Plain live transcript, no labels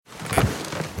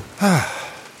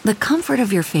The comfort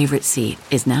of your favorite seat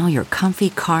is now your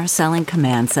comfy car selling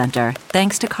command center,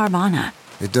 thanks to Carvana.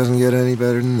 It doesn't get any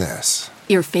better than this.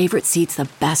 Your favorite seat's the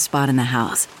best spot in the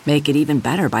house. Make it even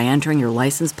better by entering your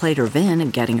license plate or VIN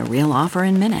and getting a real offer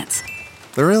in minutes.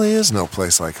 There really is no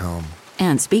place like home.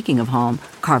 And speaking of home,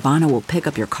 Carvana will pick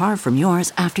up your car from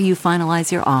yours after you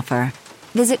finalize your offer.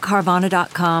 Visit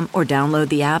Carvana.com or download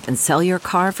the app and sell your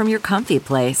car from your comfy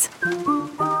place.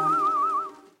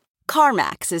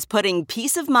 CarMax is putting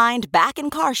peace of mind back in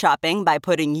car shopping by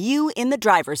putting you in the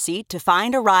driver's seat to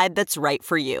find a ride that's right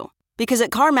for you. Because at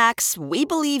CarMax, we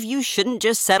believe you shouldn't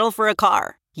just settle for a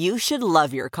car. You should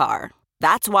love your car.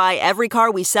 That's why every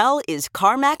car we sell is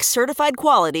CarMax certified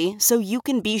quality, so you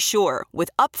can be sure with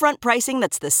upfront pricing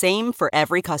that's the same for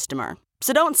every customer.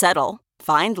 So don't settle.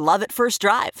 Find love at first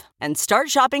drive and start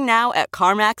shopping now at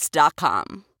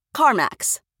CarMax.com.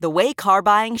 CarMax, the way car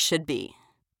buying should be.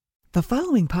 The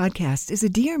following podcast is a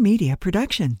Dear Media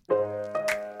production.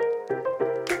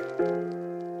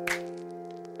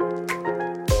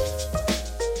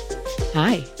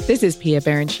 Hi, this is Pia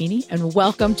Baroncini, and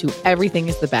welcome to Everything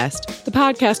is the Best, the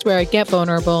podcast where I get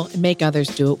vulnerable and make others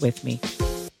do it with me.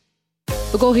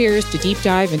 The goal here is to deep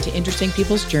dive into interesting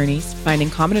people's journeys, finding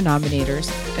common denominators,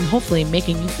 and hopefully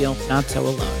making you feel not so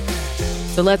alone.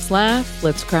 So let's laugh,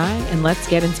 let's cry, and let's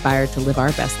get inspired to live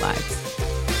our best lives.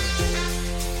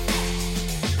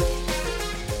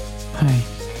 Hi.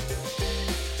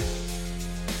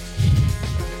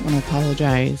 I want to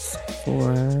apologize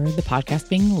for the podcast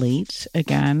being late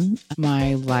again.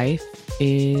 My life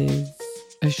is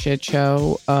a shit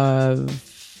show of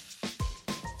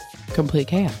complete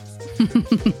chaos.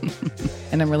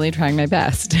 And I'm really trying my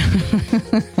best.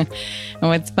 And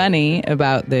what's funny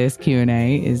about this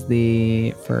Q&A is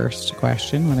the first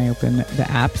question when I open the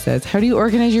app says, how do you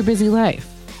organize your busy life?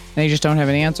 And I just don't have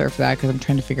an answer for that because I'm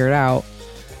trying to figure it out.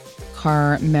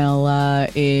 Carmela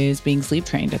is being sleep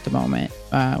trained at the moment,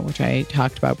 which I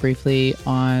talked about briefly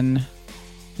on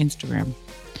Instagram.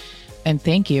 And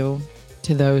thank you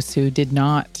to those who did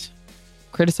not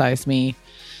criticize me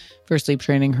for sleep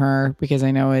training her, because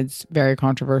I know it's very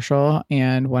controversial.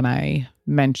 And when I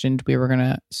mentioned we were going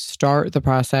to start the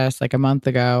process like a month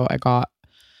ago, I got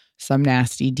some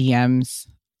nasty DMs.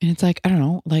 And it's like, I don't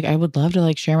know, like I would love to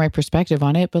like share my perspective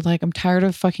on it, but like I'm tired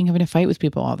of fucking having to fight with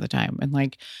people all the time and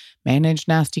like manage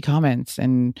nasty comments.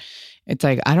 And it's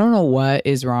like, I don't know what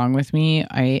is wrong with me.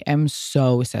 I am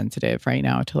so sensitive right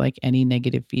now to like any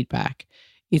negative feedback.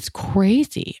 It's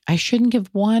crazy. I shouldn't give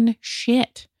one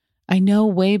shit. I know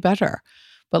way better.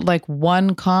 But like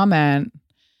one comment,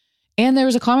 and there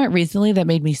was a comment recently that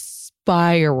made me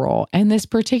spiral. And this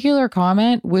particular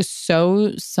comment was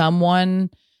the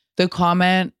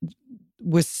comment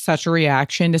was such a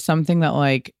reaction to something that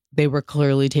like they were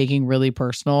clearly taking really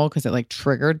personal because it like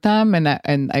triggered them.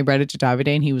 And I read it to Davide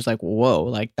and he was like, whoa,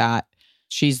 like that,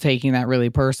 she's taking that really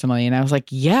personally. And I was like,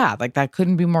 yeah, like that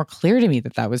couldn't be more clear to me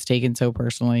that was taken so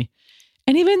personally.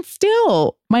 And even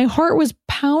still, my heart was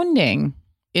pounding.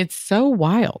 It's so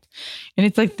wild. And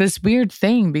it's like this weird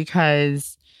thing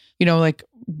because, you know, like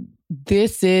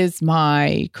this is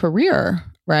my career,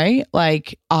 right?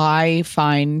 Like I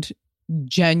find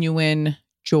genuine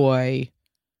joy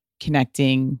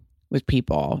connecting with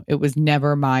people. It was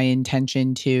never my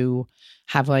intention to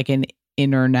have like an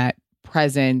internet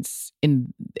presence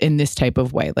in this type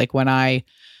of way. Like when I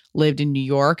lived in New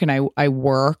York and I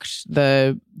worked,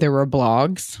 there were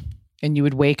blogs and you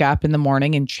would wake up in the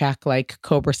morning and check like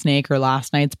Cobra Snake or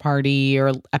Last Night's Party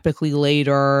or Epically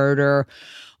Latered or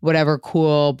whatever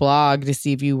cool blog to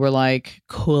see if you were like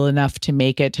cool enough to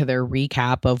make it to their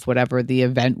recap of whatever the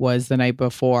event was the night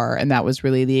before. And that was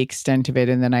really the extent of it.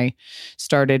 And then I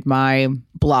started my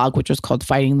blog, which was called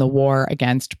Fighting the War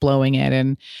Against Blowing It.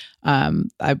 And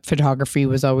photography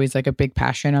was always like a big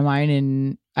passion of mine.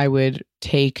 And I would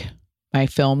take my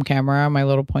film camera, my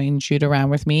little point and shoot around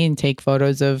with me and take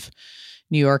photos of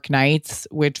New York nights,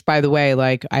 which by the way,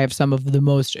 like I have some of the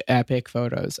most epic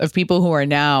photos of people who are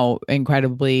now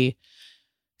incredibly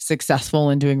successful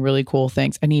and doing really cool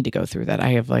things. I need to go through that. I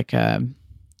have like a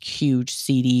huge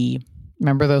CD.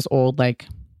 Remember those old like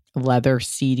leather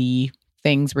CD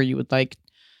things where you would like,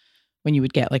 when you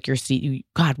would get like your CD,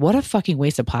 God, what a fucking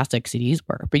waste of plastic CDs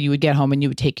were. But you would get home and you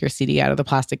would take your CD out of the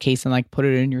plastic case and like put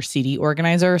it in your CD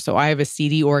organizer. So I have a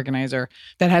CD organizer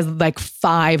that has like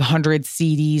 500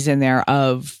 CDs in there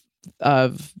of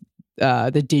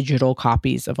the digital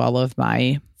copies of all of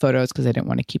my photos because I didn't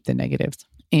want to keep the negatives.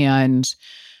 And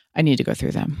I need to go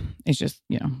through them. It's just,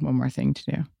 you know, one more thing to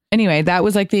do. anyway, that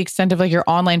was like the extent of like your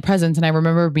online presence. And I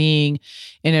remember being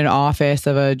in an office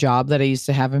of a job that I used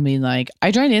to have and being like,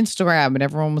 I joined Instagram, and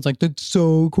everyone was like, that's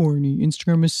so corny.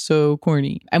 Instagram is so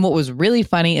corny. And what was really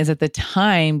funny is at the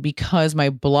time, because my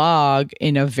blog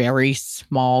in a very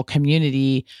small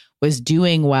community was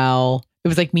doing well, it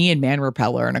was like me and Man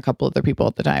Repeller and a couple other people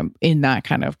at the time in that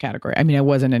kind of category. I mean, I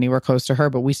wasn't anywhere close to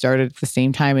her, but we started at the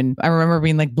same time. And I remember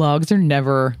being like, blogs are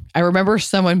never, I remember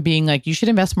someone being like, you should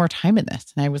invest more time in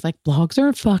this. And I was like, blogs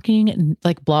are fucking,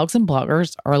 like blogs and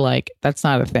bloggers are like, that's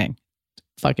not a thing.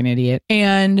 Fucking idiot.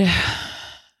 And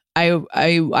I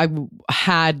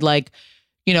had like,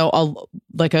 you know,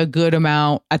 a good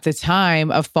amount at the time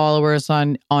of followers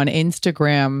on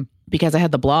Instagram, because I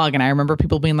had the blog. And I remember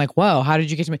people being like, whoa, how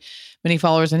did you get to many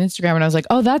followers on Instagram? And I was like,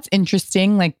 oh, that's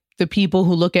interesting. Like the people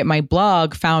who look at my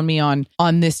blog found me on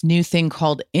this new thing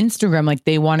called Instagram. Like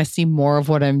they want to see more of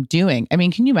what I'm doing. I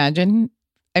mean, can you imagine?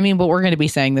 I mean, but we're going to be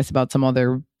saying this about some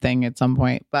other thing at some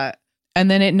point, and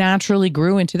then it naturally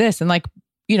grew into this. And like,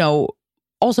 you know,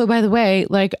 also, by the way,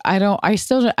 like I don't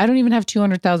even have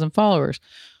 200,000 followers,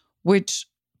 which,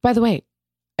 by the way,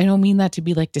 I don't mean that to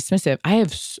be like dismissive. I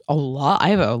have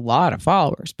a lot of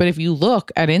followers, but if you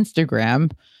look at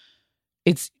Instagram,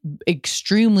 it's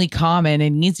extremely common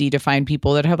and easy to find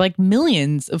people that have like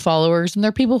millions of followers, and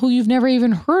they're people who you've never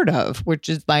even heard of, which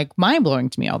is like mind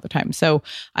blowing to me all the time. So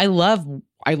I love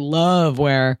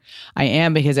where I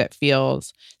am because it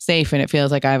feels safe and it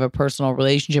feels like I have a personal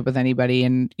relationship with anybody.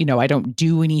 And, you know, I don't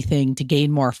do anything to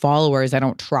gain more followers. I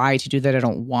don't try to do that. I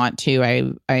don't want to.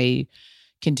 I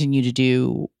continue to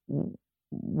do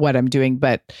what I'm doing,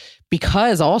 but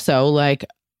because also like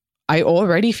I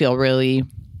already feel really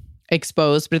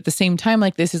exposed, but at the same time,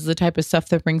 like this is the type of stuff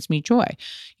that brings me joy.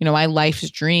 You know, my life's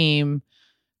dream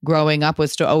growing up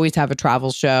was to always have a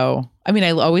travel show. I mean,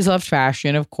 I always loved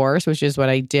fashion, of course, which is what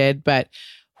I did, but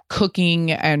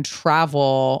cooking and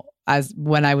travel as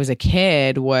when I was a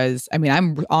kid was, I mean,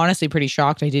 I'm honestly pretty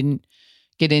shocked I didn't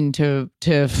get into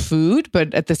food,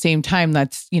 but at the same time,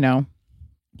 that's, you know,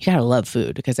 you gotta love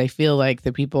food, because I feel like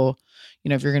the people, you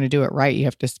know, if you're going to do it right, you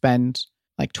have to spend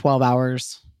like 12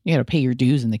 hours. You got to pay your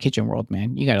dues in the kitchen world,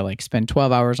 man. You got to like spend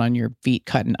 12 hours on your feet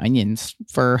cutting onions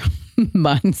for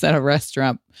months at a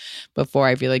restaurant before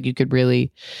I feel like you could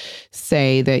really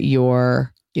say that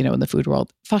you're, you know, in the food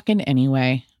world. Fucking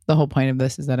anyway, the whole point of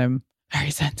this is that I'm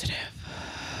very sensitive.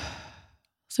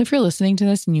 So if you're listening to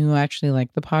this and you actually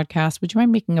like the podcast, would you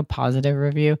mind making a positive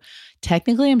review?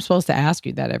 Technically, I'm supposed to ask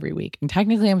you that every week. And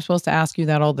technically, I'm supposed to ask you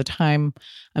that all the time.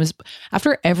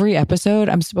 After every episode,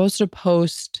 I'm supposed to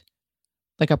post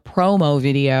like a promo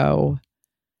video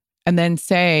and then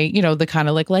say, you know, the kind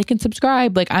of like and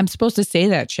subscribe. Like I'm supposed to say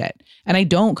that shit. And I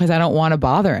don't, because I don't want to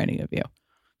bother any of you.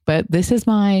 But this is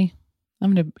you know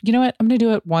what? I'm going to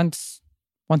do it once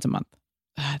a month.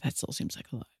 That still seems like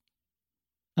a lot.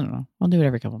 I don't know. I'll do it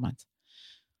every couple of months.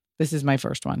 This is my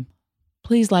first one.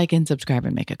 Please like and subscribe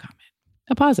and make a comment.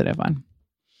 A positive one.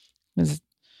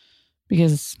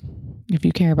 Because if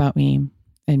you care about me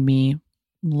and me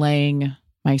laying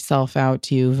myself out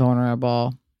to you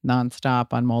vulnerable nonstop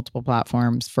on multiple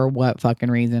platforms for what fucking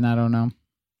reason, I don't know.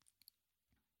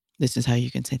 This is how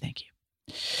you can say thank you.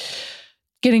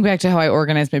 Getting back to how I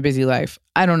organize my busy life.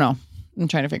 I don't know. I'm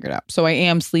trying to figure it out. So I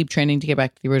am sleep training, to get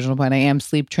back to the original point. I am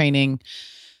sleep training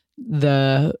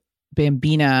the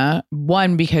Bambina,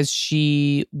 one, because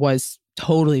she was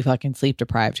totally fucking sleep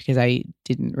deprived because I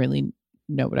didn't really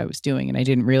know what I was doing and I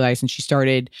didn't realize. And she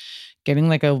started getting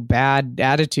like a bad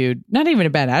attitude, not even a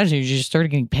bad attitude. She just started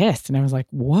getting pissed. And I was like,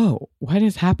 whoa, what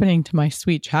is happening to my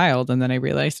sweet child? And then I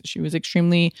realized that she was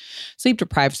extremely sleep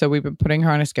deprived. So we've been putting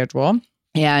her on a schedule.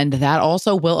 And that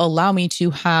also will allow me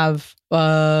to have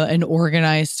an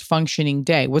organized, functioning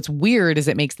day. What's weird is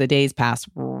it makes the days pass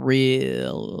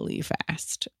really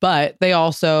fast. But it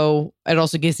also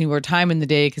gives me more time in the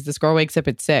day because this girl wakes up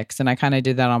at 6. And I kind of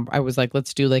did that I was like,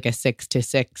 let's do like a 6 to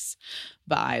 6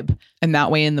 vibe. And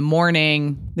that way in the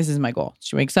morning, this is my goal.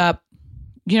 She wakes up.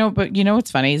 But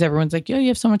what's funny is everyone's like, yo, you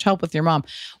have so much help with your mom.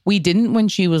 We didn't when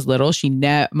she was little.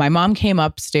 My mom came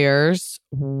upstairs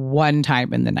one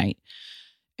time in the night.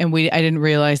 And I didn't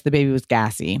realize the baby was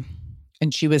gassy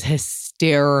and she was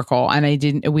hysterical.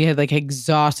 And we had like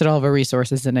exhausted all of our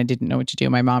resources and I didn't know what to do.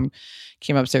 My mom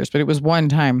came upstairs, but it was one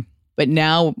time. But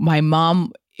now my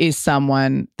mom is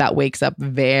someone that wakes up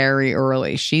very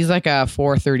early. She's like a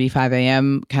 4:35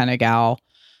 a.m. kind of gal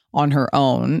on her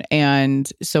own.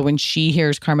 And so when she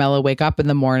hears Carmela wake up in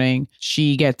the morning,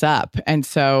 she gets up. And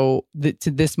so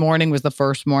this morning was the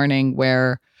first morning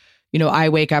where I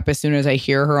wake up as soon as I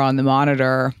hear her on the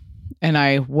monitor, and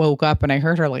I woke up and I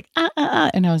heard her like,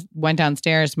 And went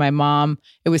downstairs. My mom,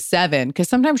 it was 7, because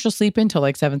sometimes she'll sleep until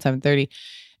like 7:30.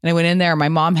 And I went in there. My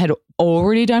mom had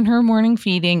already done her morning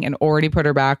feeding and already put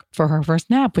her back for her first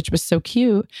nap, which was so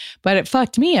cute. But it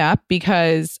fucked me up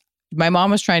because my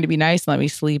mom was trying to be nice and let me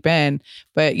sleep in.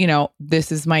 But,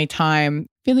 this is my time.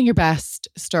 Feeling your best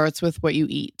starts with what you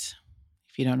eat.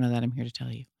 If you don't know that, I'm here to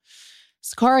tell you.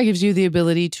 Sakara gives you the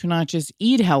ability to not just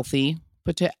eat healthy,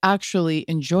 but to actually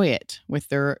enjoy it with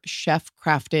their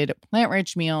chef-crafted,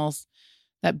 plant-rich meals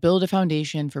that build a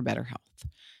foundation for better health.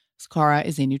 Sakara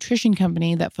is a nutrition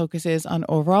company that focuses on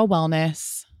overall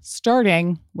wellness,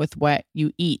 starting with what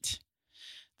you eat.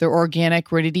 Their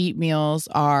organic, ready-to-eat meals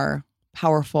are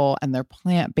powerful, and they're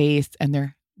plant-based, and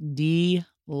they're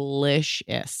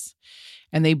delicious.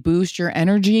 And they boost your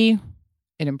energy,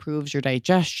 it improves your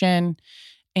digestion,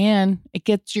 and it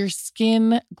gets your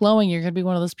skin glowing. You're going to be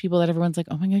one of those people that everyone's like,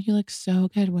 oh my God, you look so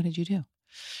good. What did you do?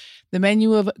 The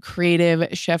menu of creative,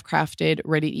 chef-crafted,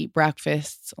 ready-to-eat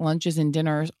breakfasts, lunches, and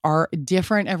dinners are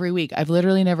different every week. I've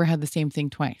literally never had the same thing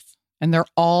twice. And they're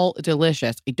all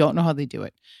delicious. I don't know how they do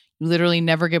it. You literally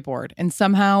never get bored. And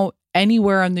somehow,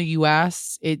 anywhere in the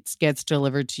US, it gets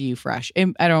delivered to you fresh.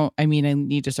 I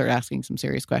need to start asking some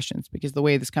serious questions, because the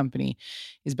way this company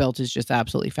is built is just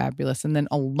absolutely fabulous. And then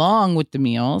along with the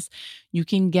meals, you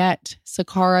can get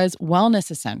Sakara's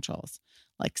wellness essentials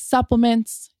like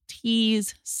supplements,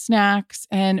 teas, snacks,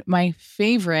 and my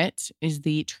favorite is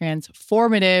the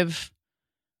transformative,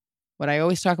 what I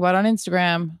always talk about on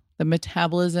Instagram, the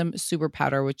Metabolism Super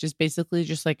Powder, which is basically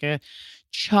just like a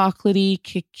chocolatey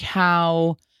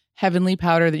cacao heavenly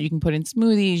powder that you can put in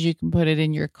smoothies. You can put it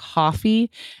in your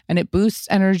coffee, and it boosts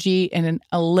energy and it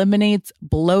eliminates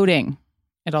bloating.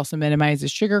 It also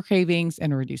minimizes sugar cravings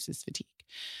and reduces fatigue.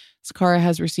 Sakara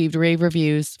has received rave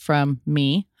reviews from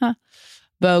me,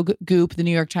 Vogue, Goop, the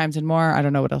New York Times, and more. I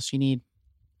don't know what else you need.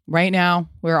 Right now,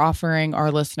 we're offering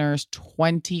our listeners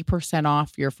 20%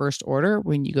 off your first order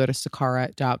when you go to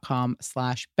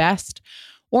sakara.com/best,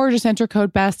 or just enter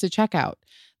code BEST at checkout.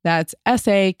 That's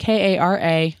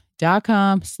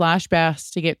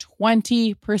sakara.com/best to get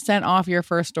 20% off your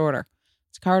first order.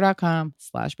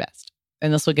 Sakara.com/best.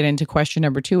 And this will get into question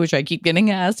number 2, which I keep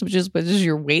getting asked, which is, what is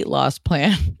your weight loss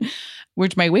plan?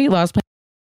 Which my weight loss plan,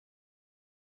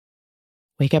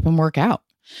 wake up and work out.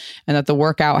 And that the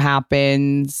workout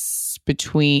happens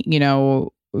between,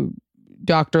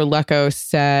 Dr. Lecco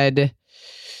said,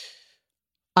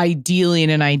 ideally, in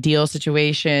an ideal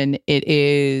situation, it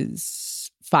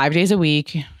is 5 days a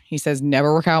week. He says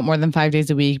never work out more than 5 days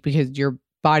a week because your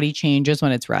body changes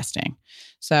when it's resting.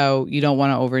 So you don't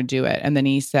want to overdo it. And then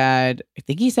he said, I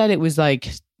think he said it was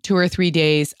like 2 or 3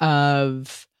 days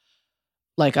of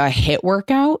like a HIIT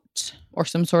workout or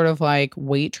some sort of like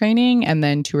weight training, and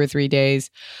then 2 or 3 days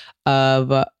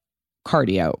of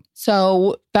cardio.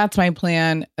 So that's my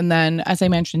plan. And then, as I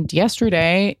mentioned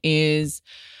yesterday, is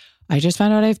I just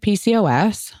found out I have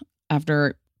PCOS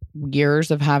after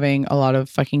years of having a lot of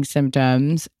fucking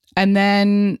symptoms. And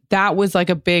then that was like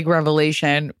a big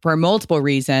revelation for multiple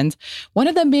reasons. One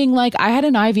of them being like, I had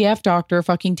an IVF doctor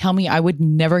fucking tell me I would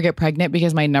never get pregnant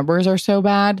because my numbers are so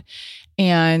bad.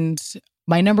 And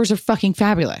my numbers are fucking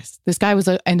fabulous. This guy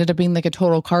ended up being like a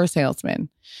total car salesman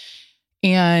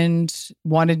and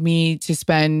wanted me to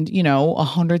spend,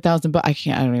 $100,000. But I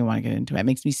don't even want to get into it. It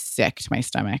makes me sick to my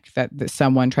stomach that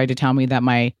someone tried to tell me that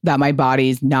my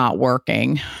body's not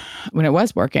working when it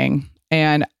was working.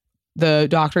 And the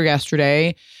doctor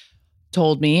yesterday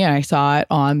told me, and I saw it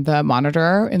on the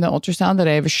monitor in the ultrasound, that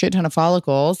I have a shit ton of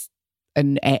follicles.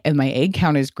 And my egg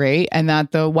count is great. And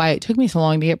that why it took me so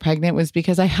long to get pregnant was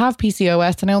because I have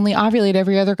PCOS and I only ovulate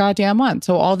every other goddamn month.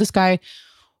 So all this guy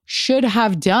should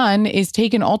have done is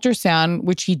take an ultrasound,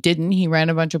 which he didn't. He ran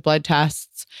a bunch of blood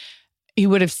tests. He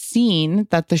would have seen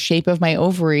that the shape of my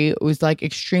ovary was like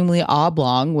extremely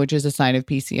oblong, which is a sign of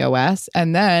PCOS.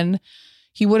 And then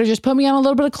he would have just put me on a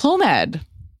little bit of Clomid.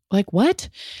 Like, what?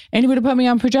 And he would have put me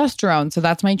on progesterone. So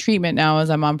that's my treatment now, is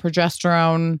I'm on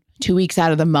progesterone 2 weeks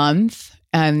out of the month.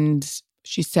 And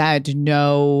she said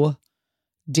no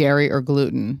dairy or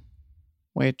gluten,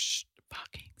 which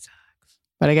fucking sucks.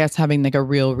 But I guess having like a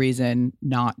real reason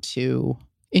not to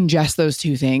ingest those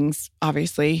two things,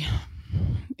 obviously,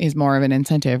 is more of an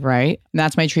incentive, right? And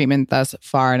that's my treatment thus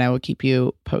far. And I will keep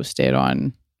you posted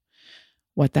on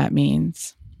what that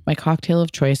means. My cocktail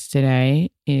of choice today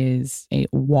is a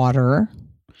water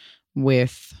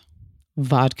with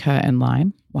vodka and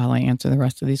lime, while I answer the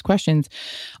rest of these questions.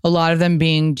 A lot of them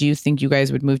being, do you think you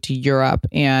guys would move to Europe?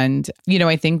 And,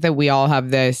 I think that we all have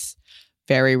this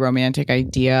very romantic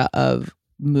idea of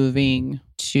moving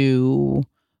to,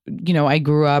 I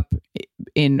grew up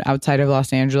in outside of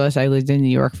Los Angeles. I lived in New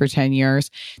York for 10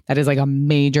 years. That is like a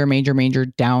major, major, major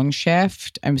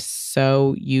downshift. I'm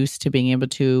so used to being able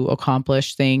to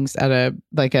accomplish things at a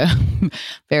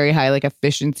very high like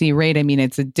efficiency rate. I mean,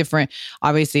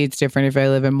 obviously it's different if I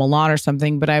live in Milan or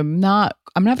something, but I'm not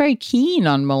very keen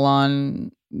on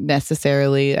Milan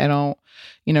necessarily. I don't,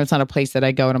 it's not a place that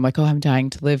I go and I'm like, oh, I'm dying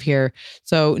to live here.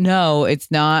 So no, it's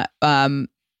not, on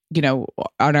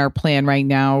our plan right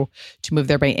now to move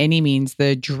there by any means.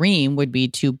 The dream would be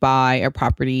to buy a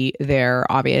property there,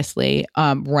 obviously,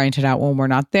 rent it out when we're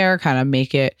not there, kind of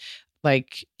make it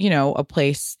like, a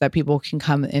place that people can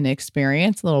come and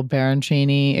experience, a little Baron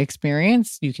Cheney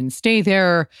experience. You can stay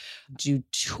there, do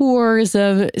tours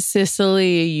of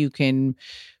Sicily. You can,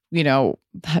 have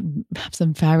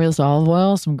some fabulous olive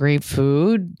oil, some great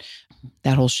food,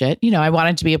 that whole shit. I want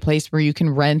it to be a place where you can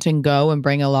rent and go and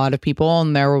bring a lot of people,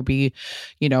 and there will be,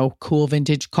 cool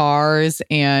vintage cars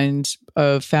and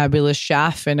a fabulous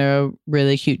chef and a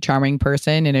really cute, charming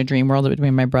person in a dream world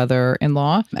between my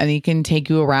brother-in-law. And he can take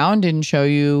you around and show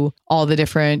you all the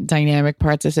different dynamic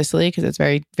parts of Sicily because it's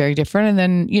very, very different. And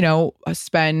then,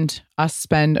 spend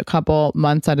a couple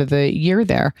months out of the year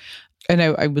there. And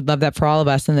I would love that for all of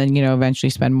us. And then,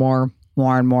 eventually spend more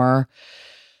and more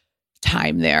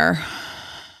time there.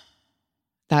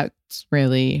 That's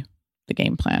really the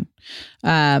game plan.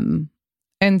 And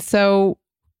so,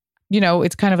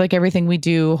 it's kind of like everything we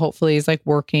do, hopefully, is like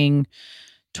working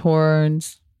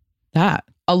towards that.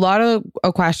 A lot of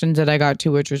questions that I got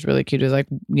to, which was really cute, is like,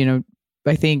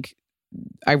 I think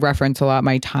I reference a lot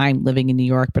my time living in New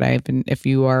York, but if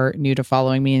you are new to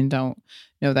following me and don't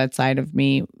know that side of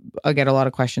me, I'll get a lot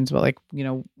of questions about like,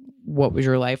 what was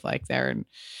your life like there? And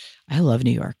I love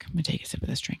New York. I'm going to take a sip of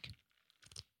this drink.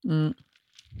 New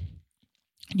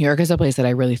York is a place that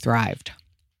I really thrived.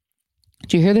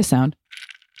 Do you hear this sound?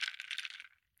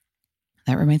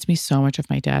 That reminds me so much of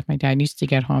my dad. My dad used to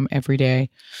get home every day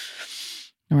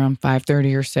around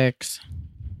 5:30 or 6.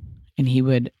 And he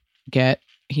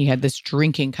had this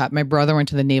drinking cup. My brother went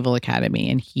to the Naval Academy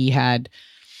and he had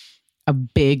a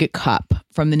big cup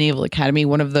from the Naval Academy.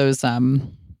 One of those, like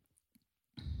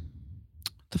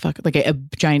a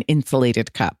giant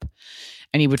insulated cup.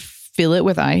 And he would fill it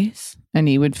with ice and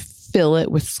he would fill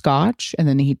it with scotch, and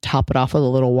then he'd top it off with a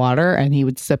little water, and he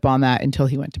would sip on that until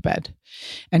he went to bed.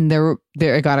 And there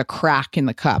got a crack in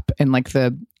the cup, and like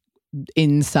the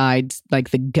inside, like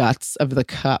the guts of the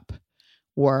cup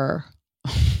were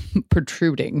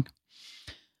protruding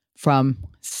from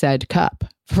said cup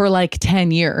for like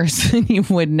 10 years. And he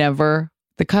would never,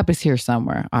 the cup is here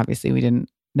somewhere. Obviously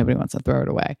nobody wants to throw it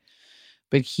away,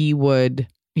 but he would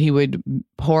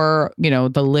pour,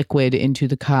 the liquid into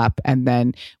the cup, and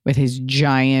then with his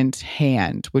giant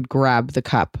hand would grab the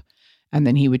cup, and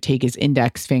then he would take his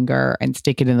index finger and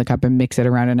stick it in the cup and mix it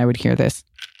around. And I would hear this,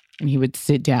 and he would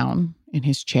sit down in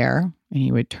his chair and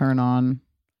he would turn on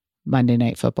Monday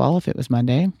Night Football, if it was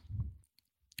Monday,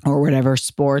 or whatever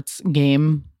sports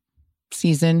game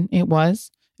season it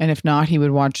was. And if not, he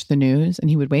would watch the news and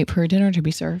he would wait for dinner to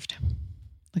be served.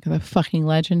 Like the fucking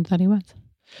legend that he was.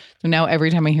 So now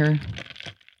every time I hear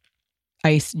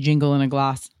ice jingle in a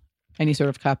glass, any sort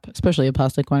of cup, especially a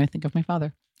plastic one, I think of my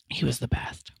father. He was the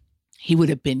best. He would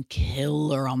have been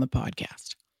killer on the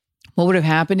podcast. What would have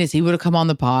happened is he would have come on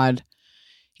the pod.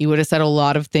 He would have said a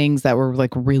lot of things that were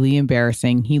like really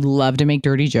embarrassing. He loved to make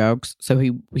dirty jokes. So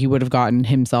he would have gotten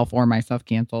himself or myself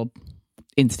canceled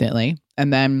instantly.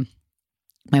 And then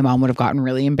my mom would have gotten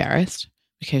really embarrassed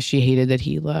because she hated that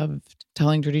he loved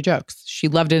telling dirty jokes. She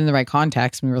loved it in the right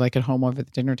context. We were like at home over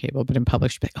the dinner table, but in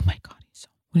public, she'd be like, oh my God,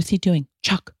 what is he doing?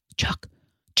 Chuck.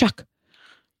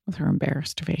 With her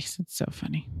embarrassed face. It's so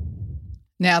funny.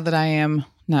 Now that I am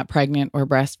not pregnant or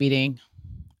breastfeeding,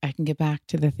 I can get back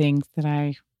to the things that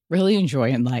I really enjoy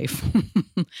in life.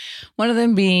 One of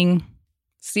them being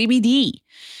CBD,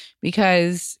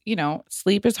 because,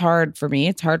 sleep is hard for me.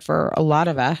 It's hard for a lot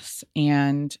of us.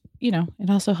 And, it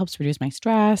also helps reduce my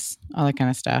stress, all that kind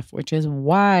of stuff, which is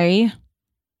why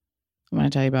I want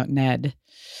to tell you about Ned.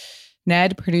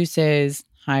 Ned produces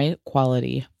high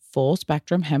quality, full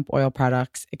spectrum hemp oil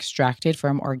products extracted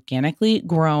from organically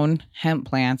grown hemp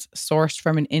plants sourced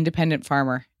from an independent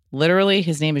farmer. Literally,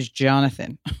 his name is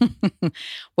Jonathan.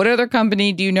 What other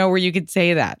company do you know where you could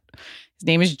say that? His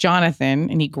name is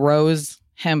Jonathan, and he grows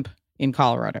hemp in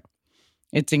Colorado.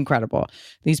 It's incredible.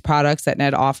 These products that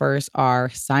Ned offers are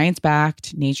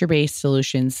science-backed, nature-based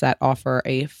solutions that offer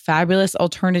a fabulous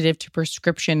alternative to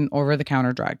prescription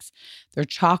over-the-counter drugs. They're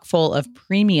chock full of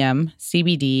premium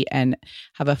CBD and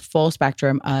have a full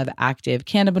spectrum of active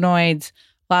cannabinoids,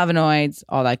 flavonoids,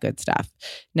 all that good stuff.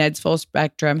 Ned's full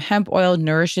spectrum hemp oil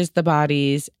nourishes the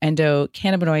body's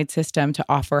endocannabinoid system to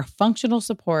offer functional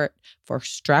support for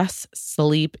stress,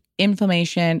 sleep,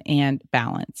 inflammation, and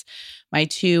balance. My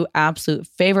two absolute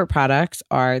favorite products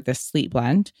are the Sleep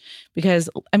Blend because,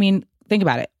 think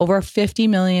about it. Over 50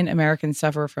 million Americans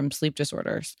suffer from sleep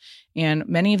disorders, and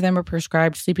many of them are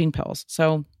prescribed sleeping pills.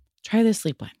 So try the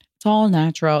Sleep Blend. It's all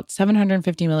natural. It's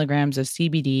 750 milligrams of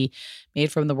CBD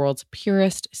made from the world's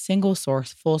purest single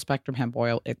source full spectrum hemp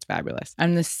oil. It's fabulous.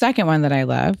 And the second one that I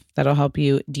love that'll help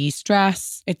you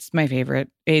de-stress, it's my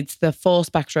favorite. It's the full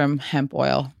spectrum hemp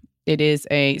oil. It is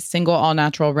a single all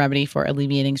natural remedy for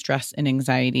alleviating stress and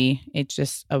anxiety. It's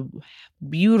just a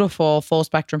beautiful full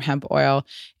spectrum hemp oil.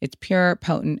 It's pure,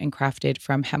 potent, and crafted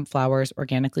from hemp flowers,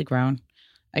 organically grown.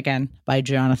 Again, by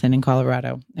Jonathan in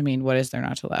Colorado. What is there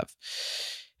not to love?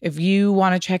 If you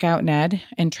want to check out Ned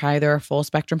and try their full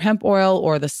spectrum hemp oil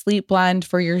or the Sleep Blend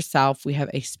for yourself, we have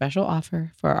a special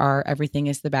offer for our Everything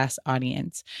is the Best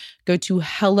audience. Go to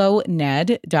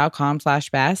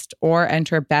helloned.com/best or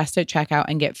enter best at checkout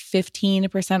and get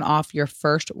 15% off your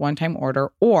first one-time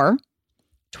order or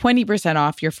 20%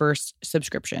 off your first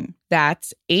subscription.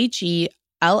 That's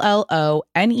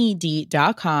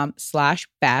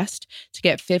HELLONED.com/best to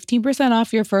get 15%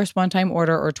 off your first one-time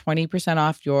order or 20%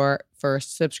 off your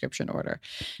first subscription order.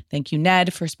 Thank you,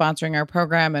 Ned, for sponsoring our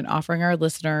program and offering our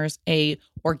listeners a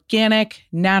organic,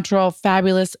 natural,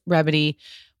 fabulous remedy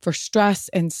for stress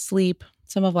and sleep,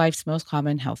 some of life's most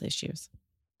common health issues.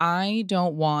 I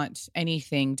don't want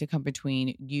anything to come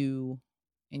between you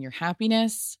and your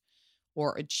happiness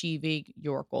or achieving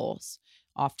your goals.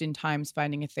 Oftentimes,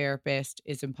 finding a therapist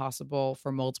is impossible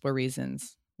for multiple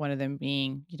reasons. One of them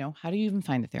being, how do you even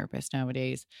find a therapist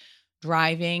nowadays?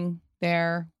 Driving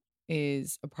there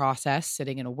is a process.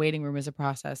 Sitting in a waiting room is a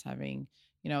process. Having,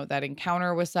 that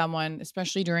encounter with someone,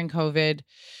 especially during COVID,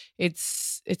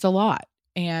 it's a lot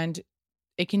and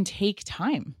it can take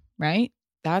time, right?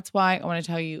 That's why I want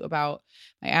to tell you about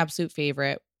my absolute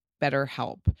favorite,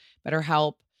 BetterHelp.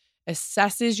 BetterHelp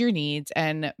assesses your needs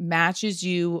and matches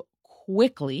you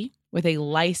quickly with a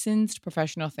licensed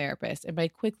professional therapist. And by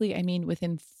quickly, I mean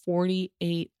within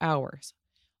 48 hours.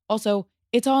 Also,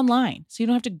 it's online, so you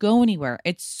don't have to go anywhere.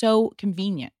 It's so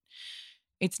convenient.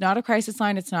 It's not a crisis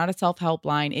line. It's not a self-help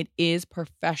line. It is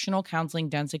professional counseling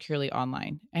done securely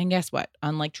online. And guess what?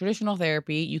 Unlike traditional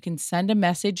therapy, you can send a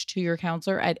message to your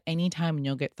counselor at any time and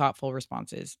you'll get thoughtful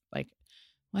responses. Like,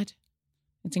 what?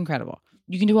 It's incredible.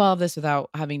 You can do all of this without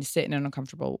having to sit in an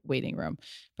uncomfortable waiting room.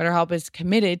 BetterHelp is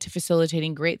committed to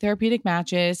facilitating great therapeutic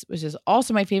matches, which is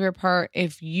also my favorite part.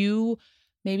 If you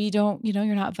maybe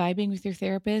you're not vibing with your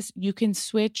therapist, you can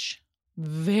switch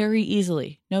very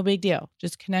easily. No big deal.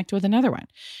 Just connect with another one.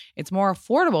 It's more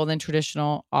affordable than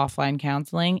traditional offline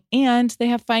counseling, and they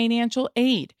have financial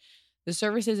aid. The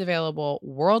service is available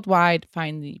worldwide.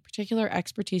 Find the particular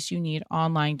expertise you need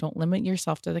online. Don't limit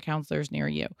yourself to the counselors near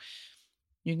you.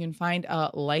 You can find a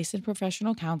licensed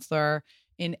professional counselor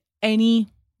in any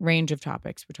range of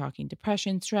topics. We're talking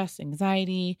depression, stress,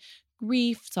 anxiety,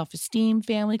 grief, self-esteem,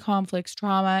 family conflicts,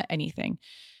 trauma, anything.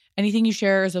 Anything you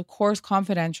share is, of course,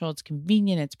 confidential. It's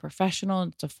convenient. It's professional.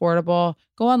 It's affordable.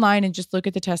 Go online and just look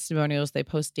at the testimonials they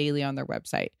post daily on their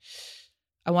website.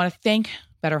 I want to thank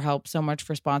BetterHelp so much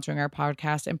for sponsoring our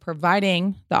podcast and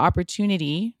providing the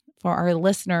opportunity for our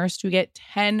listeners to get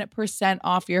 10%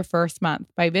 off your first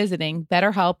month by visiting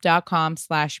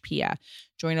betterhelp.com/Pia.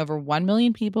 Join over 1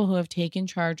 million people who have taken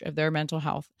charge of their mental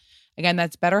health. Again,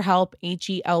 that's BetterHelp,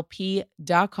 HELP.com/Pia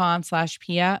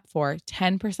for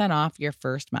 10% off your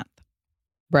first month.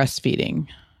 Breastfeeding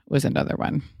was another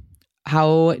one.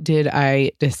 How did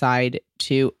I decide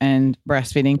to end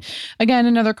breastfeeding? Again,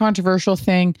 another controversial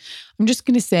thing. I'm just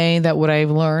going to say that what I've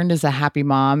learned as a happy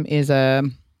mom is a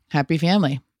happy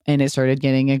family. And it started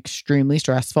getting extremely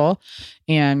stressful.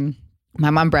 And my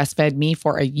mom breastfed me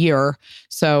for a year.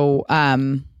 So, I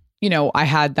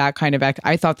had that kind of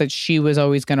I thought that she was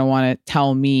always going to want to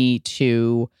tell me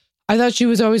to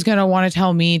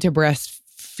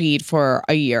breastfeed for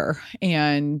a year.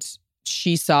 And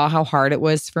she saw how hard it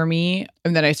was for me.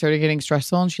 And then I started getting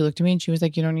stressful and she looked at me and she was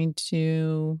like, you don't need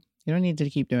to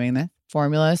keep doing this.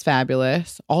 Formula is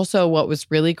fabulous. Also, what was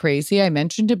really crazy, I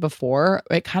mentioned it before,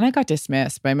 it kind of got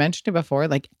dismissed, but I mentioned it before,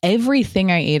 like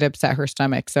everything I ate upset her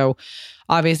stomach. So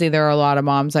obviously there are a lot of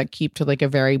moms that keep to like a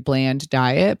very bland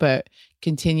diet, but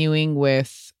continuing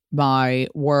with my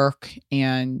work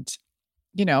and,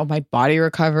 my body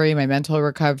recovery, my mental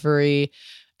recovery,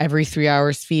 every 3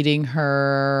 hours feeding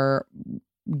her,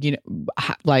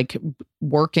 like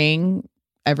working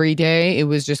every day. It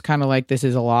was just kind of like, this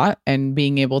is a lot. And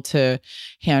being able to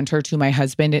hand her to my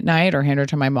husband at night or hand her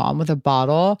to my mom with a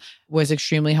bottle was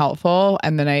extremely helpful.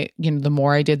 And then the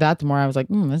more I did that, the more I was like,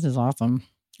 this is awesome.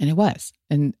 And it was.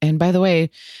 And by the way,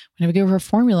 when I would give her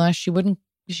formula, she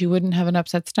wouldn't have an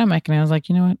upset stomach. And I was like,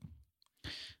 you know what?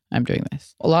 I'm doing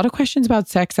this. A lot of questions about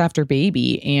sex after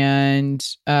baby. And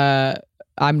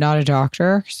I'm not a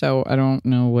doctor, so I don't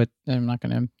know I'm not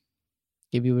going to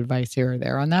give you advice here or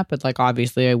there on that. But like,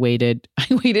 obviously I waited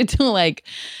till like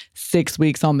 6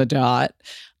 weeks on the dot,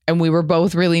 and we were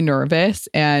both really nervous,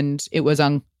 and it was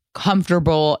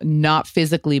uncomfortable, not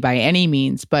physically by any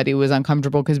means, but it was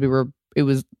uncomfortable because we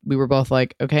were both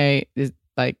like, okay, is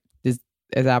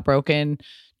that broken?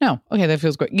 No. Okay. That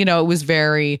feels great. It was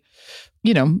very,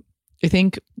 I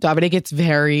think Davide gets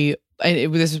very,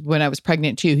 this is when I was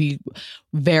pregnant too. He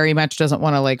very much doesn't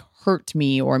want to like hurt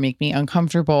me or make me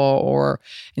uncomfortable,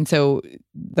 and so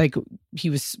like he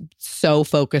was so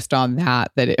focused on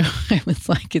that I was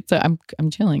like, I'm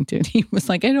chilling, dude. He was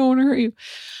like, I don't want to hurt you.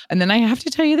 And then I have to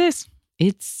tell you this,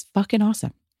 it's fucking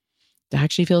awesome. It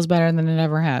actually feels better than it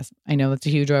ever has. I know that's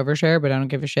a huge overshare, but I don't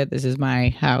give a shit. This is my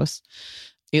house.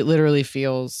 It literally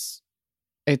feels,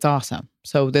 it's awesome.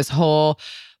 So this whole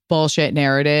bullshit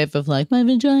narrative of like, my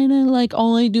vagina, like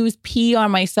all I do is pee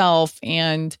on myself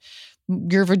and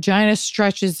your vagina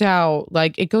stretches out,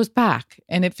 like it goes back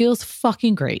and it feels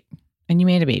fucking great. And you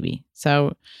made a baby.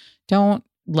 So don't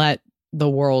let the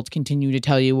world continue to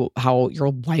tell you how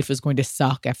your life is going to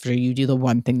suck after you do the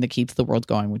one thing that keeps the world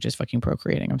going, which is fucking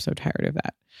procreating. I'm so tired of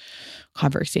that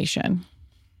conversation.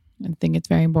 I think it's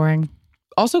very boring.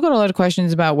 Also got a lot of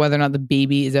questions about whether or not the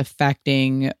baby is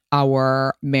affecting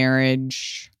our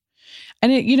marriage.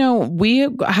 And we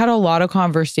had a lot of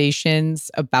conversations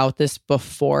about this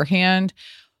beforehand.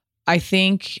 I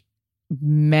think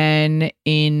men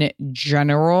in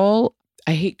general,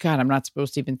 I'm not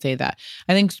supposed to even say that.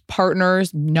 I think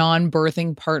partners,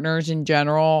 non-birthing partners in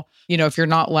general, if you're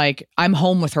not like, I'm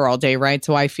home with her all day, right?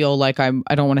 So I feel like I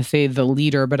don't want to say the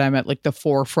leader, but I'm at like the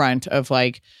forefront of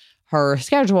like her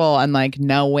schedule and like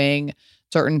knowing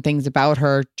certain things about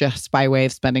her just by way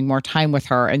of spending more time with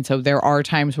her. And so there are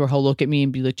times where he'll look at me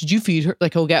and be like, did you feed her?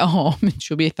 Like he'll get home and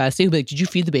she'll be fussy. He'll be like, did you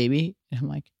feed the baby? And I'm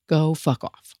like, go fuck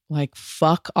off. Like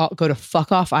fuck off, go to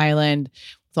fuck off island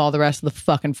with all the rest of the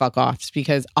fucking fuck offs,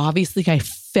 because obviously I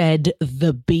fed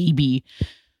the baby.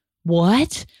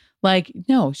 What? Like,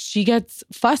 no, she gets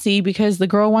fussy because the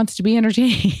girl wants to be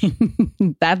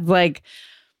entertained.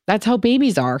 That's how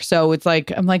babies are. So it's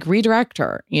like, I'm like, redirect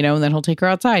her, and then he'll take her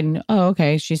outside and, oh,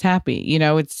 okay, she's happy.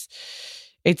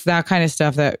 It's that kind of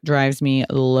stuff that drives me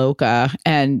loca,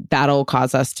 and that'll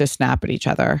cause us to snap at each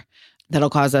other. That'll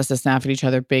cause us to snap at each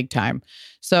other big time.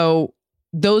 So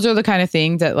those are the kind of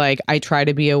things that like I try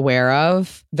to be aware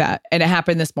of. That, and it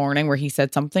happened this morning where he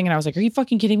said something and I was like, are you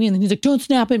fucking kidding me? And then he's like, don't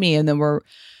snap at me. And then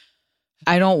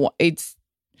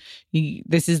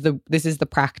this is the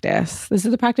practice. This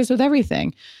is the practice with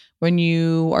everything. When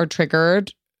you are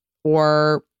triggered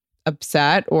or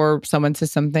upset or someone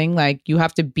says something, like you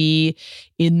have to be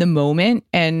in the moment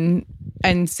and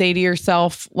say to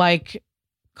yourself, like,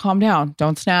 calm down,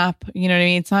 don't snap. You know what I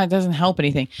mean? It doesn't help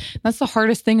anything. That's the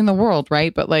hardest thing in the world,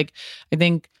 right? But like, I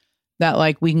think that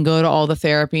like we can go to all the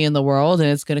therapy in the world and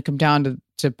it's going to come down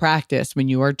to practice. When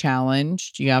you are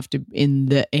challenged, you have to,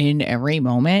 in every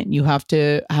moment, you have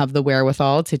to have the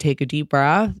wherewithal to take a deep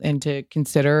breath and to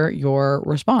consider your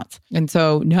response. And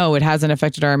so, no, it hasn't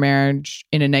affected our marriage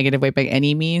in a negative way by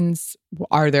any means.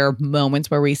 Are there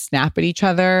moments where we snap at each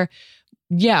other?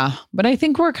 Yeah. But I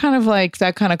think we're kind of like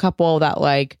that kind of couple that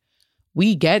like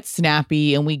we get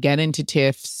snappy and we get into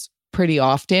tiffs pretty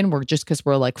often. We're just because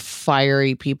we're like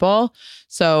fiery people.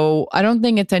 So I don't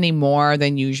think it's any more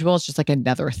than usual. It's just like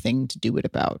another thing to do it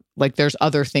about. Like there's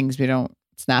other things we don't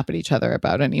snap at each other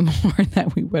about anymore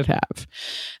that we would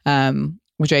have.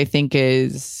 Which I think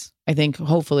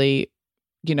hopefully,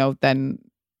 then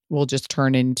we'll just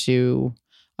turn into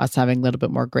us having a little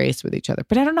bit more grace with each other.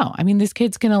 But I don't know. I mean, this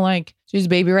kid's going to she's a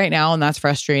baby right now and that's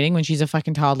frustrating. When she's a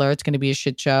fucking toddler, it's going to be a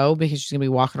shit show because she's going to be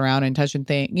walking around and touching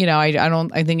things.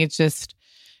 I think it's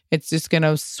just going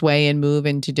to sway and move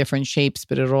into different shapes,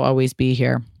 but it'll always be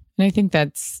here. And I think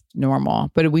that's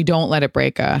normal, but we don't let it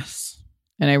break us.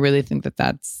 And I really think that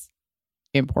that's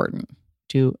important,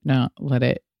 to not let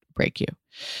it break you.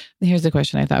 Here's the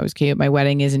question I thought was cute. My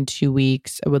wedding is in 2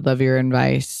 weeks. I would love your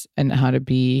advice and how to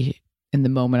be in the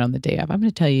moment on the day of. I'm going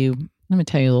to tell you a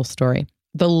little story.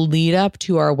 The lead up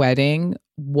to our wedding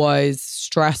was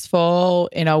stressful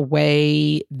in a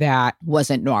way that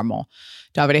wasn't normal.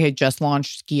 Davide had just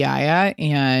launched Skiaia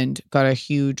and got a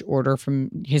huge order from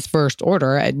his first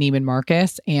order at Neiman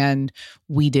Marcus. And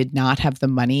we did not have the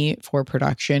money for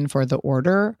production for the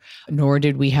order, nor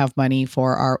did we have money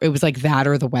for it was like that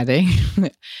or the wedding.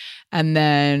 And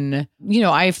then,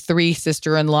 I have 3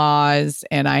 sister-in-laws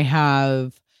and I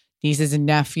have nieces and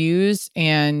nephews,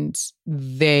 and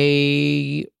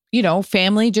they,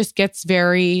 family just gets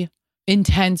very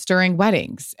intense during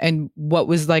weddings. And what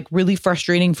was like really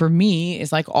frustrating for me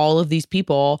is like all of these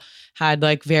people had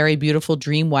like very beautiful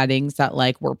dream weddings that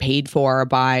like were paid for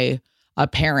by a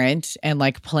parent and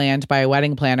like planned by a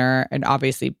wedding planner. And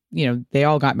obviously, they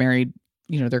all got married,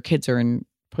 their kids are in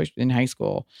high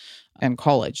school and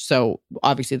college. So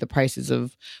obviously the prices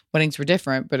of weddings were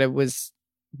different, but it was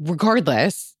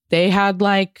regardless, they had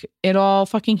like it all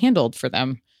fucking handled for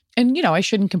them. And, I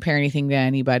shouldn't compare anything to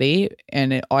anybody,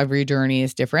 and every journey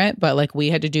is different, but like we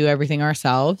had to do everything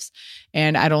ourselves.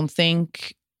 And I don't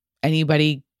think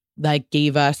anybody like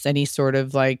gave us any sort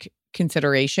of like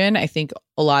consideration. I think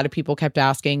a lot of people kept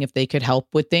asking if they could help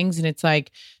with things. And it's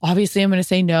like, obviously I'm going to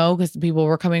say no because people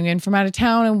were coming in from out of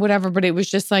town and whatever. But it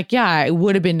was just like, yeah, it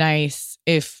would have been nice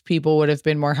if people would have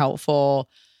been more helpful.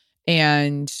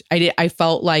 And I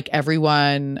felt like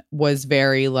everyone was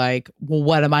very like, well,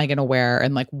 what am I going to wear?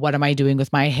 And like, what am I doing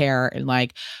with my hair? And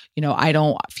like, I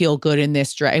don't feel good in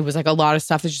this dress. It was like a lot of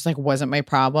stuff that just like wasn't my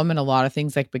problem. And a lot of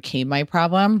things like became my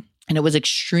problem. And it was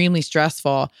extremely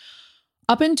stressful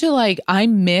up until like I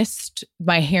missed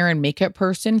my hair and makeup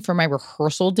person for my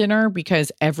rehearsal dinner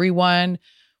because everyone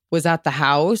was at the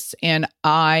house and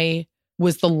I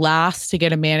was the last to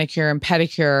get a manicure and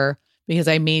pedicure because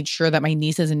I made sure that my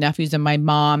nieces and nephews and my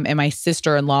mom and my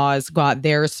sister-in-laws got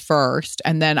theirs first.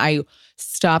 And then I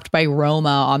stopped by Roma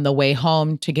on the way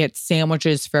home to get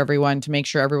sandwiches for everyone to make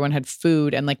sure everyone had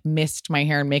food, and like missed my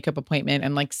hair and makeup appointment.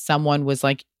 And like someone was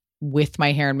like with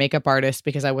my hair and makeup artist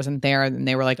because I wasn't there. And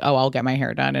they were like, oh, I'll get my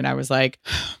hair done. And I was like,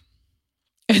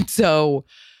 and so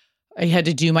I had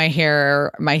to do my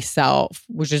hair myself,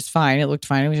 which is fine. It looked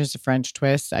fine. It was just a French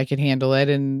twist. I could handle it.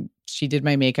 And she did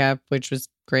my makeup, which was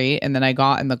great. And then I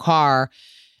got in the car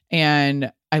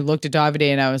and I looked at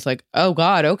Davide and I was like, oh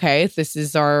God, okay, this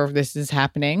is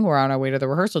happening. We're on our way to the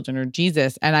rehearsal dinner.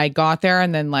 Jesus. And I got there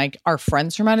and then like our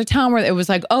friends from out of town it was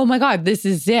like, oh my God, this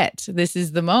is it. This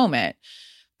is the moment.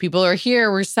 People are here.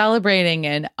 We're celebrating.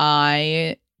 And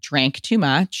I drank too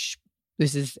much.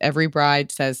 Every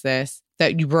bride says this,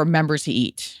 that you remember to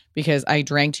eat, because I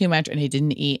drank too much and I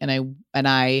didn't eat. And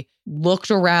I looked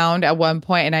around at one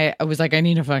point and I was like, I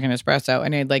need a fucking espresso.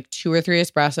 And I had like 2 or 3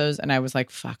 espressos and I was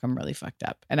like, fuck, I'm really fucked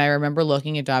up. And I remember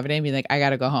looking at Davide and being like, I got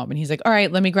to go home. And he's like, all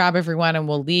right, let me grab everyone and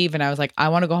we'll leave. And I was like, I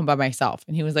want to go home by myself.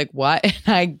 And he was like, what? And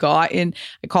I got in,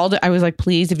 I called it. I was like,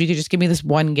 please, if you could just give me this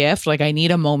one gift, like I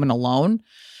need a moment alone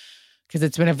because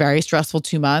it's been a very stressful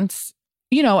 2 months.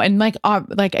 And like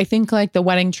I think like the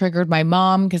wedding triggered my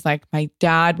mom because like my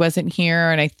dad wasn't here.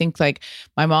 And I think like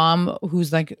my mom,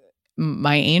 who's like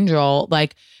my angel,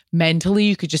 like mentally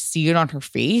you could just see it on her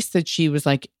face that she was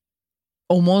like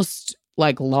almost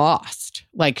like lost.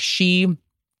 Like she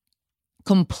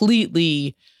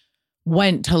completely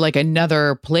went to like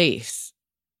another place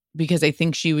because I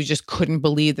think she just couldn't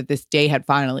believe that this day had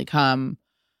finally come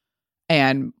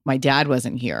and my dad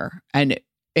wasn't here. And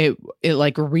it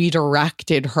like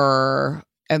redirected her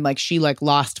and like she like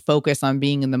lost focus on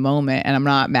being in the moment. And I'm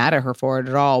not mad at her for it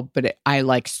at all. But I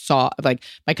like saw like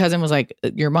my cousin was like,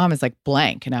 your mom is like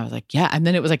blank. And I was like, yeah. And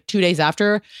then it was like 2 days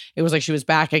after, it was like she was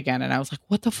back again. And I was like,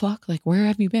 what the fuck? Like, where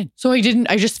have you been? So I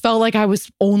just felt like I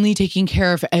was only taking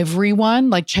care of everyone,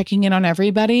 like checking in on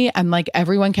everybody. And like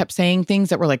everyone kept saying things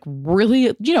that were like really,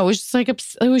 it was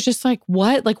just like,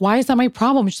 what? Like, why is that my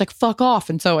problem? She's like, fuck off.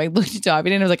 And so I looked at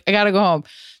Davide and I was like, I gotta go home.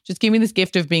 Just give me this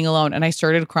gift of being alone. And I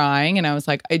started crying and I was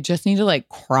like, I just need to like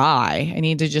cry. I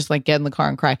need to just like get in the car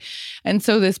and cry. And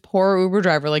so this poor Uber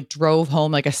driver like drove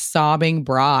home like a sobbing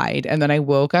bride. And then I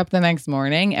woke up the next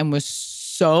morning and was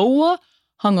so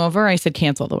hungover. I said,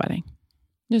 cancel the wedding.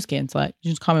 Just cancel it.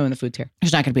 Just call me when the food's here.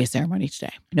 There's not going to be a ceremony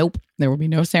today. Nope. There will be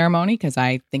no ceremony because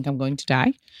I think I'm going to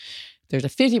die. There's a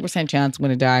 50% chance I'm going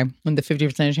to die. And the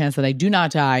 50% chance that I do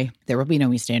not die, there will be no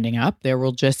me standing up. There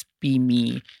will just be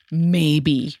me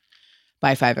maybe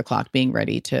by 5 o'clock being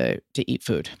ready to eat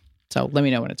food. So let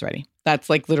me know when it's ready.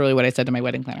 That's like literally what I said to my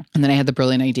wedding planner. And then I had the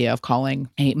brilliant idea of calling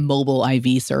a mobile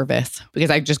IV service because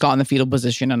I just got in the fetal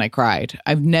position and I cried.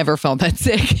 I've never felt that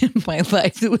sick in my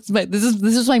life. It was this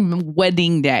is my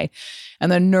wedding day.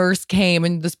 And the nurse came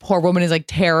and this poor woman is like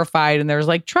terrified and there's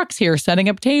like trucks here setting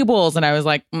up tables. And I was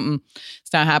like,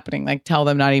 it's not happening. Like tell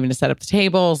them not even to set up the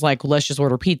tables. Like, let's just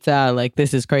order pizza. Like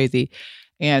this is crazy.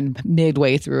 And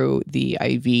midway through the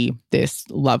IV, this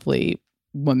lovely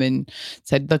woman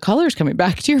said, the color's coming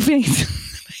back to your face.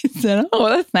 I said, oh,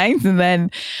 that's nice. And then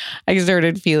I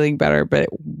started feeling better. But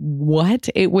what?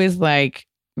 It was like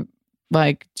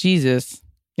Jesus,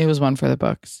 it was one for the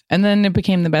books. And then it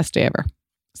became the best day ever.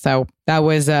 So that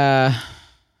was,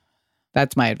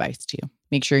 that's my advice to you.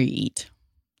 Make sure you eat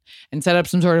and set up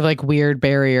some sort of like weird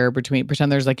barrier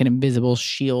pretend there's like an invisible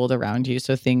shield around you.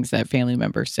 So things that family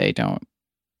members say don't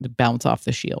bounce off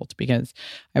the shield, because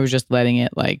I was just letting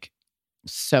it like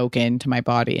soak into my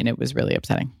body and it was really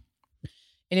upsetting.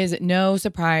 It is no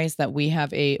surprise that we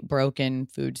have a broken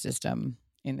food system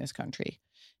in this country.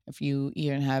 If you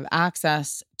even have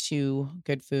access to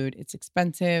good food, it's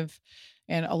expensive.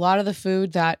 And a lot of the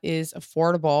food that is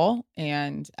affordable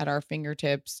and at our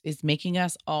fingertips is making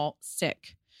us all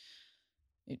sick.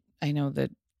 I know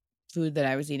that food that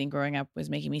I was eating growing up was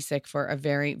making me sick for a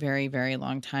very, very, very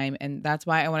long time. And that's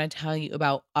why I want to tell you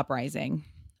about Uprising.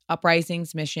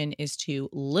 Uprising's mission is to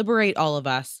liberate all of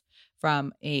us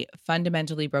from a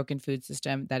fundamentally broken food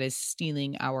system that is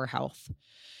stealing our health.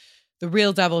 The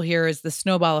real devil here is the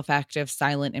snowball effect of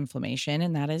silent inflammation,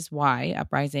 and that is why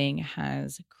Uprising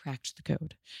has cracked the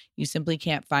code. You simply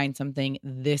can't find something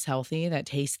this healthy that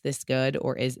tastes this good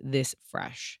or is this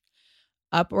fresh.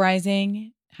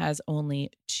 Uprising has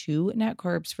only 2 net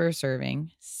carbs for a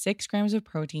serving, 6 grams of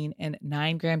protein, and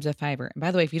 9 grams of fiber. And by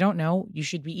the way, if you don't know, you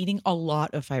should be eating a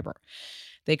lot of fiber.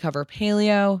 They cover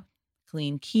paleo,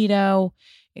 clean keto,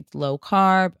 it's low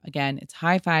carb. Again, it's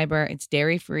high fiber, it's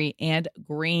dairy-free, and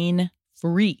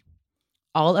grain-free.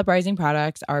 All Uprising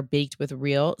products are baked with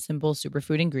real, simple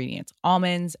superfood ingredients: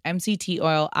 almonds, MCT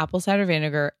oil, apple cider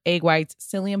vinegar, egg whites,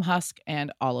 psyllium husk,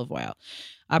 and olive oil.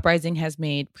 Uprising has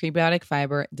made prebiotic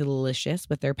fiber delicious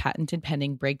with their patented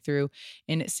pending breakthrough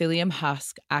in psyllium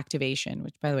husk activation,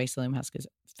 which, by the way, psyllium husk is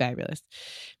fabulous,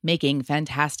 making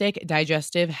fantastic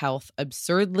digestive health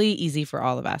absurdly easy for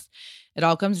all of us. It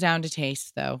all comes down to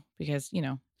taste, though, because, you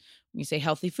know, when you say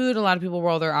healthy food, a lot of people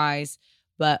roll their eyes,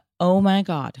 but oh my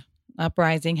God,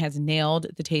 Uprising has nailed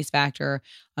the taste factor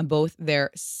on both their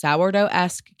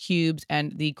sourdough-esque cubes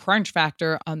and the crunch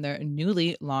factor on their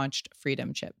newly launched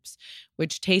Freedom Chips,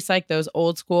 which taste like those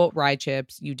old school rye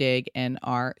chips you dig and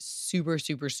are super,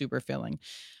 super, super filling.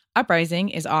 Uprising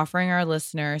is offering our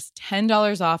listeners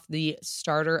 $10 off the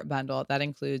starter bundle. That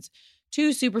includes 2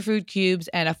 superfood cubes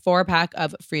and a 4-pack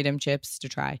of Freedom Chips to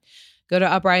try. Go to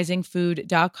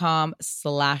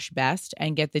uprisingfood.com/best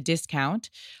and get the discount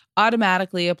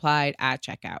automatically applied at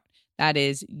checkout. That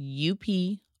is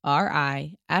UPRISING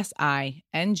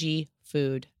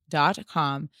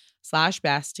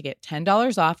food.com/best to get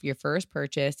 $10 off your first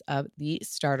purchase of the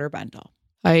starter bundle.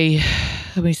 Let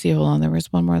me see. Hold on. There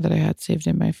was one more that I had saved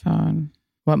in my phone.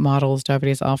 What model is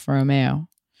Davide's Alfa Romeo?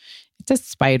 It's a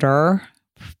Spider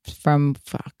from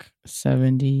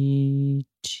 72.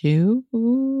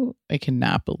 I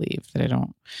cannot believe that I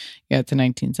don't. Yeah, it's a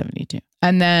 1972.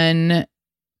 And then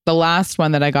the last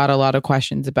one that I got a lot of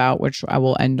questions about, which I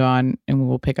will end on and we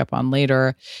will pick up on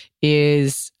later,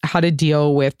 is how to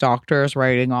deal with doctors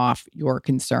writing off your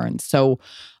concerns. So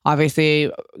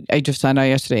obviously, I just found out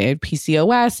yesterday I had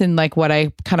PCOS, and like what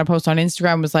I kind of post on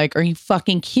Instagram was like, are you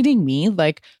fucking kidding me?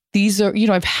 Like, these are, you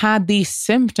know, I've had these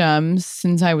symptoms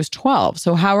since I was 12.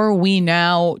 So how are we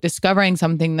now discovering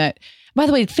something that, by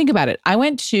the way, think about it. I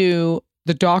went to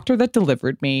the doctor that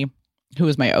delivered me, who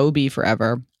was my OB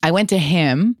forever. I went to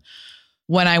him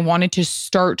when I wanted to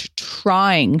start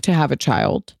trying to have a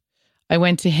child. I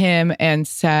went to him and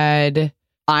said,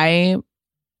 I'm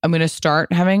going to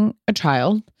start having a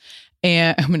child,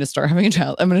 and I'm going to start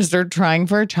trying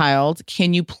for a child.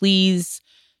 Can you please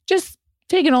just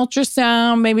take an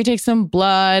ultrasound, maybe take some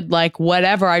blood, like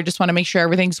whatever. I just want to make sure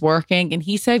everything's working. And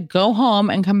he said, go home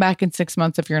and come back in 6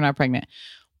 months if you're not pregnant.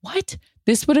 What?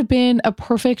 This would have been a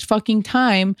perfect fucking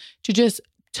time to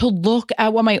look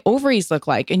at what my ovaries look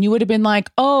like. And you would have been like,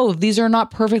 oh, these are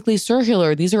not perfectly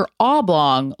circular. These are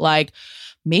oblong. Like,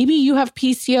 maybe you have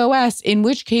PCOS, in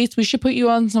which case we should put you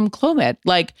on some Clomid.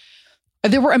 Like,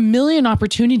 there were a million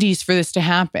opportunities for this to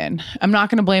happen. I'm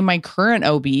not going to blame my current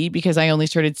OB because I only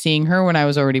started seeing her when I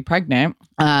was already pregnant.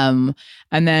 And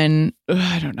then,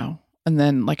 I don't know. And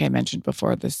then, like I mentioned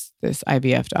before, this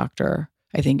IVF doctor,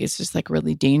 I think it's just like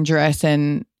really dangerous.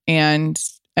 And I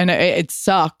And it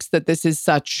sucks that this is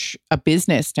such a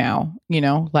business now,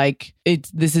 like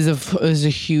this is a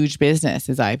huge business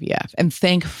is IVF. And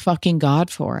thank fucking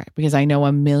God for it, because I know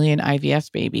a million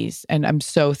IVF babies. And I'm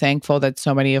so thankful that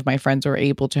so many of my friends are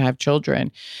able to have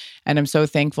children. And I'm so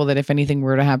thankful that if anything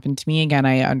were to happen to me again,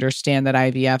 I understand that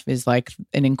IVF is like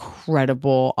an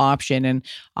incredible option. And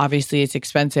obviously it's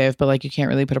expensive, but like you can't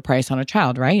really put a price on a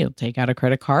child, right? You'll take out a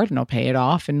credit card and I'll pay it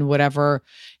off and whatever,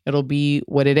 it'll be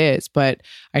what it is. But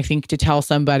I think to tell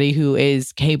somebody who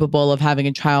is capable of having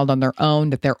a child on their own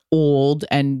that they're old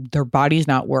and their body's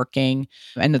not working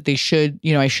and that they should,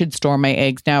 I should store my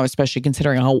eggs now, especially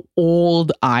considering how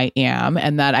old I am,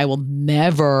 and that I will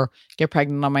never get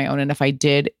pregnant on my own. And if I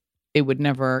did, it would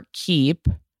never keep.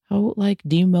 How like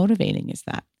demotivating is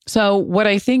that? So what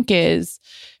I think is,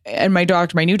 and my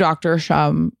new doctor,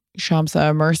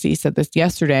 Shamsa Mercy, said this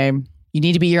yesterday, you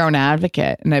need to be your own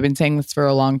advocate. And I've been saying this for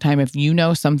a long time. If you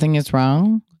know something is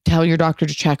wrong, tell your doctor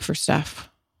to check for stuff.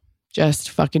 Just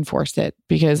fucking force it.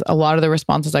 Because a lot of the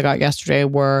responses I got yesterday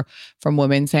were from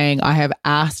women saying, I have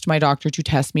asked my doctor to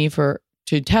test me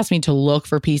to look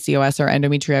for PCOS or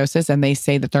endometriosis, and they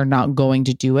say that they're not going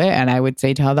to do it. And I would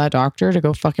say, tell that doctor to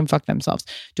go fucking fuck themselves.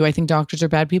 Do I think doctors are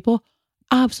bad people?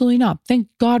 Absolutely not. Thank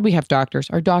God we have doctors.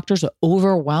 Are doctors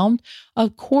overwhelmed?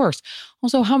 Of course.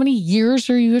 Also, how many years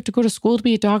do you have to go to school to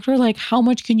be a doctor? Like, how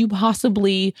much can you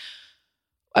possibly...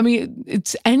 I mean,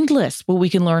 it's endless what we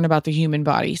can learn about the human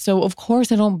body. So, of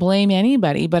course, I don't blame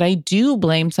anybody, but I do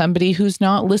blame somebody who's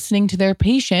not listening to their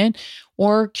patient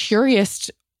or curious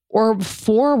or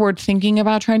forward thinking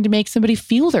about trying to make somebody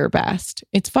feel their best.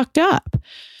 It's fucked up.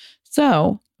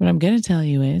 So what I'm going to tell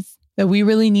you is that we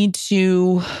really need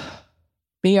to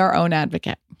be our own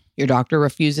advocate. Your doctor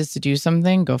refuses to do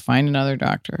something, go find another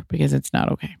doctor, because it's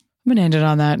not okay. I'm going to end it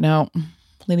on that note.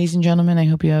 Ladies and gentlemen, I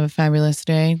hope you have a fabulous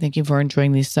day. Thank you for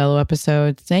enjoying these solo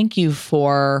episodes. Thank you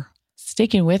for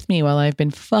sticking with me while I've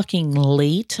been fucking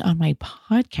late on my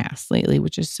podcast lately,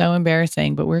 which is so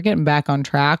embarrassing, but we're getting back on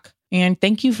track. And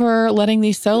thank you for letting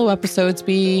these solo episodes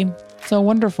be so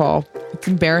wonderful. It's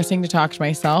embarrassing to talk to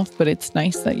myself, but it's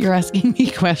nice that you're asking me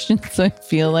questions, so I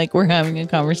feel like we're having a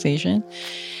conversation.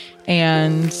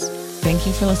 And thank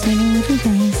you for listening and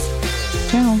listening,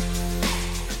 guys. Ciao.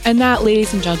 And that,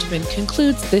 ladies and gentlemen,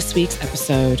 concludes this week's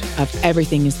episode of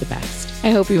Everything is the Best.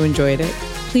 I hope you enjoyed it.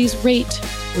 Please rate,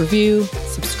 review,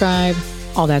 subscribe,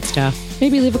 all that stuff.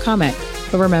 Maybe leave a comment.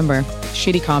 But remember,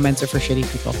 shitty comments are for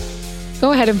shitty people.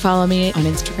 Go ahead and follow me on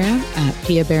Instagram at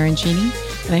Pia Baroncini.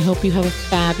 And I hope you have a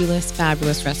fabulous,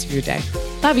 fabulous rest of your day.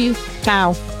 Love you.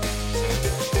 Ciao.